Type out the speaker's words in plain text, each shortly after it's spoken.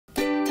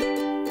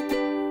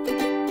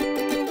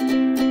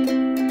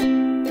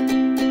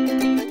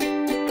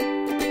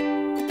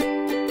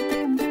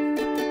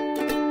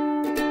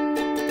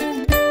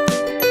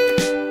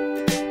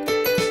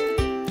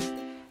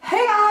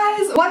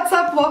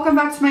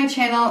back to my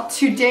channel.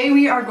 Today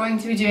we are going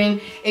to be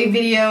doing a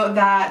video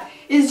that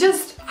is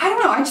just, I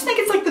don't know, I just think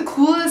it's like the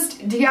coolest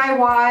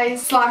DIY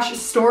slash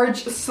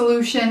storage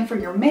solution for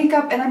your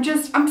makeup, and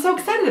I'm so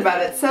excited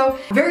about it. So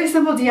very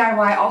simple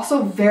DIY,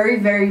 also very,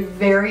 very,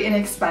 very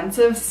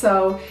inexpensive.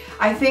 So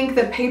I think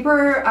the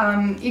paper,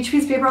 each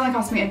piece of paper only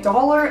cost me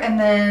 $1, and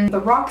then the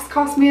rocks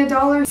cost me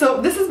 $1.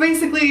 So this is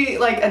basically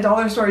like a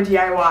dollar store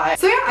DIY.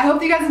 So yeah, I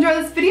hope you guys enjoy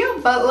this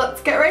video, but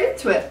let's get right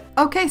into it.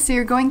 Okay, so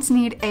you're going to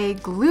need a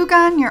glue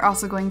gun. You're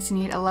also going to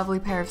need a lovely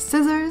pair of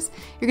scissors.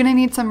 You're gonna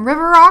need some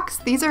river rocks.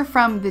 These are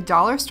from the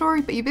dollar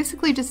store, but you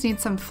basically just need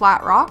some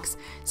flat rocks.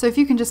 So if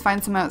you can just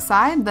find some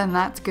outside, then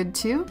that's good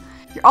too.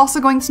 You're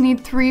also going to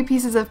need 3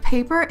 pieces of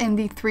paper in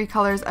the 3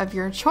 colors of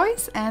your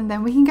choice, and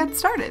then we can get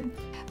started.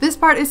 This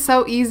part is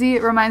so easy.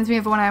 It reminds me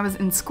of when I was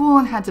in school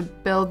and had to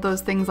build those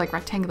things like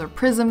rectangular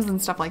prisms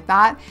and stuff like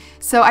that.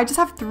 So I just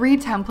have 3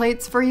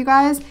 templates for you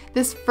guys.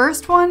 This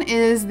first one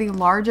is the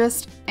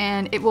largest,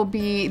 and it will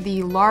be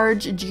the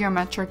large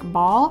geometric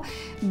ball.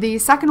 The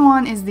second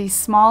one is the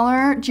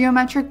smaller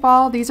geometric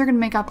ball. These are going to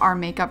make up our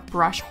makeup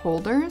brush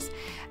holders.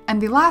 And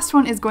the last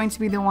one is going to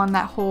be the one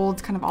that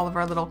holds kind of all of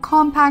our little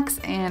compacts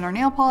and our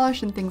nail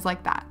polish and things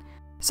like that.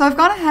 So I've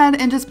gone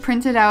ahead and just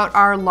printed out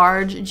our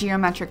large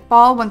geometric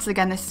ball. Once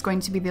again, this is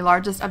going to be the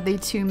largest of the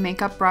 2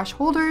 makeup brush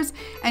holders,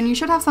 and you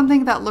should have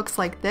something that looks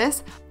like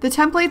this. The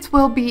templates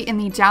will be in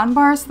the down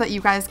bar so that you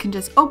guys can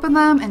just open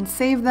them and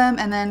save them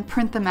and then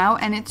print them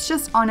out, and it's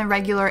just on a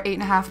regular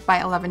 8.5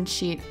 by 11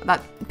 sheet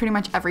that pretty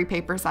much every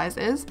paper size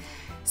is.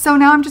 So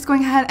now I'm just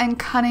going ahead and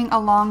cutting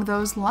along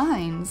those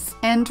lines.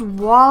 And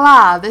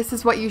voila, this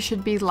is what you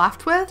should be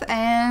left with.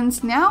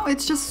 And now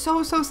it's just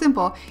so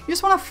simple. You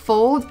just want to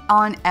fold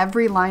on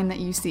every line that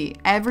you see.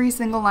 Every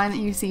single line that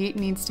you see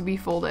needs to be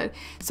folded.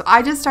 So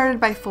I just started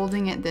by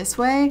folding it this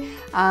way.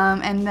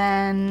 And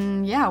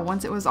then, yeah,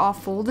 once it was all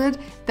folded,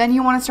 then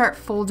you want to start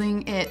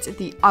folding it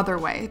the other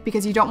way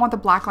because you don't want the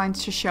black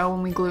lines to show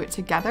when we glue it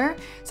together.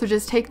 So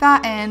just take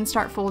that and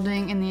start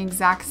folding in the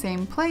exact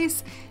same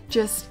place,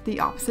 just the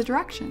opposite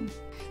direction.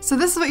 So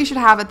this is what you should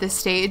have at this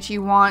stage.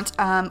 You want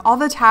all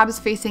the tabs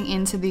facing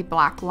into the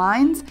black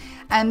lines,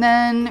 and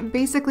then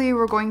basically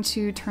we're going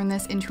to turn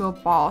this into a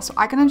ball. So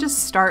I'm gonna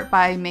just start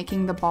by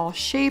making the ball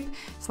shape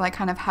so I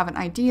kind of have an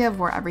idea of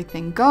where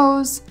everything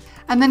goes.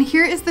 And then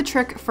here is the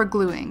trick for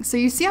gluing. So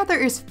you see how there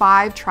is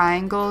 5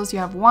 triangles. You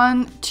have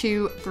 1,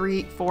 2,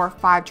 3, 4,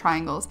 5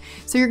 triangles.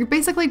 So you're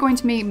basically going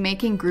to be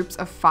making groups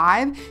of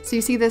 5. So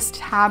you see this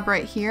tab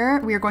right here,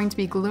 we are going to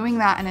be gluing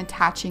that and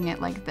attaching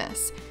it like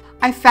this.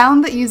 I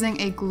found that using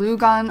a glue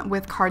gun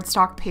with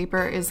cardstock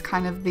paper is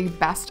kind of the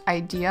best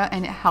idea,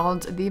 and it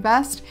held the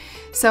best.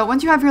 So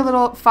once you have your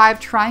little 5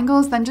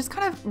 triangles, then just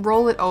kind of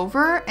roll it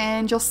over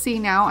and you'll see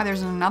now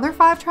there's another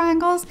 5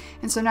 triangles.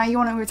 And so now you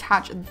want to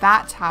attach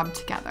that tab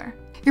together.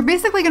 You're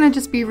basically going to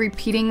just be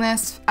repeating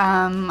this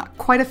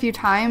quite a few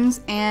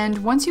times, and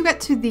once you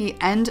get to the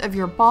end of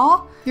your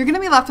ball, you're going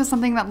to be left with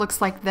something that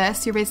looks like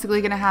this. You're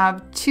basically going to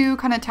have 2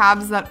 kind of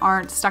tabs that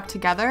aren't stuck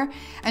together,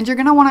 and you're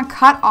going to want to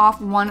cut off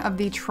one of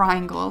the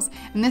triangles,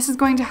 and this is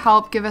going to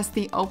help give us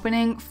the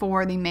opening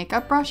for the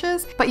makeup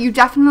brushes, but you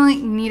definitely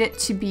need it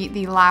to be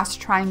the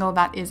last triangle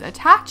that is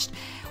attached.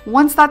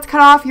 Once that's cut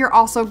off, you're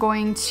also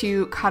going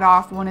to cut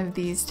off one of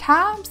these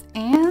tabs,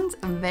 and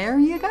there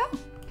you go.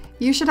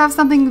 You should have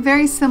something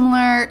very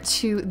similar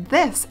to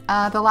this.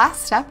 The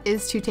last step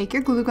is to take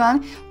your glue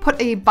gun,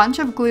 put a bunch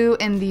of glue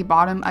in the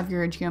bottom of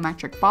your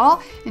geometric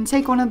ball, and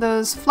take one of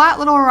those flat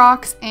little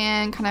rocks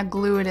and kind of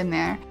glue it in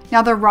there.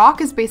 Now the rock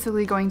is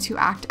basically going to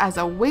act as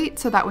a weight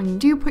so that when you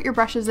do put your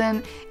brushes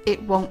in, it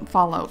won't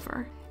fall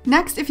over.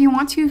 Next, if you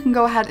want to, you can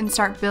go ahead and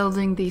start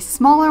building the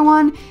smaller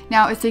one.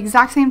 Now it's the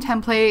exact same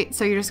template,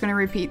 so you're just going to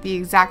repeat the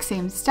exact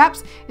same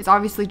steps. It's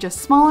obviously just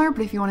smaller,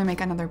 but if you want to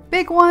make another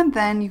big one,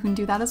 then you can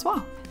do that as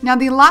well. Now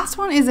the last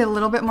one is a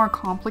little bit more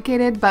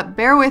complicated, but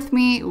bear with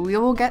me, we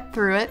will get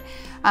through it.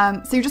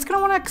 So you're just going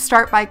to want to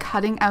start by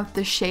cutting out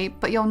the shape,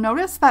 but you'll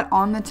notice that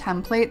on the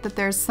template that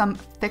there's some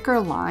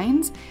thicker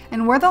lines,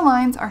 and where the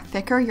lines are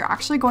thicker, you're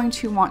actually going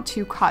to want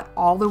to cut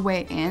all the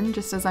way in,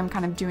 just as I'm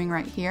kind of doing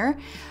right here.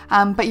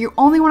 But you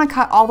only want to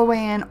cut all the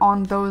way in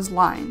on those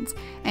lines,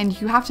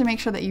 and you have to make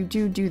sure that you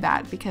do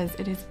that because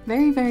it is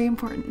very, very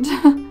important.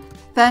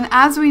 Then,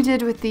 as we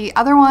did with the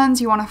other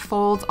ones, you want to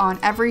fold on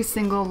every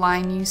single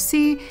line you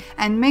see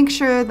and make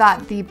sure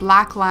that the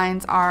black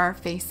lines are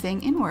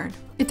facing inward.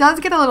 It does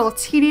get a little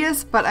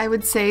tedious, but I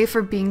would say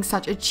for being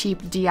such a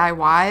cheap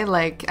DIY,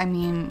 like, I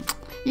mean,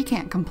 you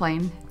can't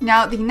complain.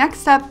 Now, the next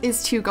step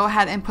is to go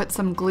ahead and put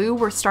some glue.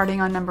 We're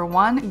starting on number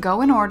 1,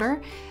 go in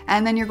order,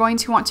 and then you're going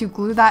to want to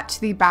glue that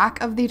to the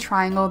back of the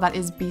triangle that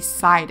is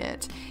beside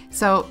it.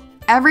 So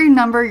every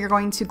number you're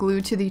going to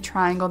glue to the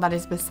triangle that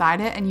is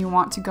beside it, and you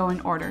want to go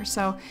in order.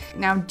 So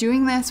now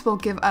doing this will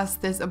give us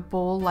this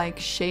bowl-like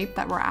shape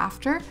that we're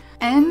after.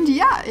 And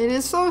yeah, it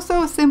is so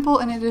simple,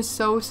 and it is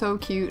so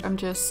cute. I'm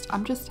just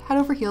head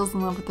over heels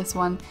in love with this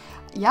one.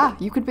 yeah,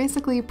 you could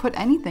basically put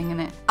anything in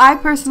it. I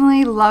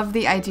personally love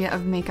the idea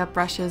of makeup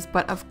brushes,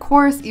 but of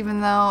course,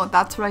 even though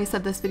that's what I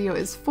said this video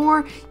is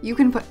for, you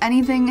can put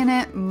anything in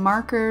it,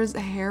 markers,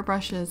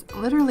 hairbrushes,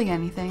 literally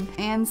anything.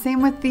 And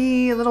same with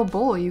the little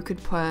bowl, you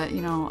could put,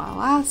 you know,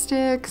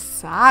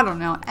 elastics, I don't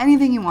know,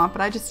 anything you want,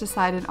 but I just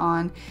decided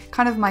on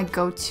kind of my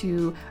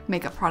go-to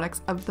makeup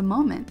products of the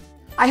moment.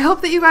 I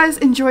hope that you guys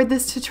enjoyed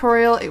this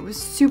tutorial. It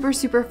was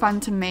super fun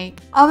to make.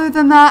 Other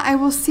than that, I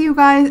will see you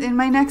guys in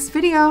my next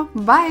video.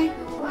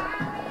 Bye!